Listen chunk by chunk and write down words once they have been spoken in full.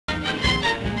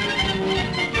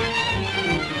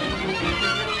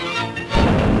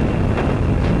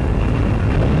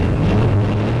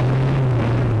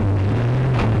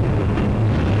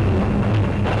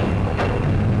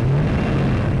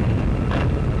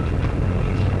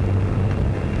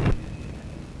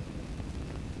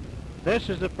This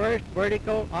is the first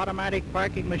vertical automatic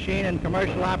parking machine in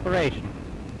commercial operation.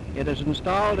 It is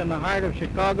installed in the heart of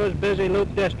Chicago's busy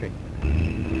Loop District.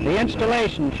 The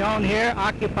installation shown here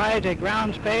occupies a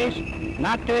ground space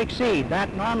not to exceed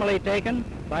that normally taken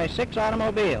by 6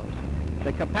 automobiles.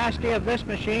 The capacity of this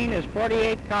machine is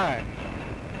 48 cars.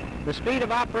 The speed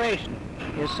of operation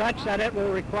is such that it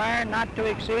will require not to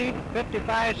exceed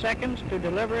 55 seconds to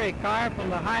deliver a car from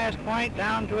the highest point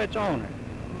down to its owner.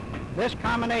 This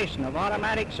combination of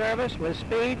automatic service with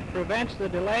speed prevents the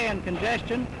delay and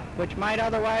congestion which might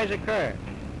otherwise occur.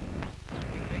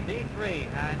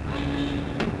 D3 at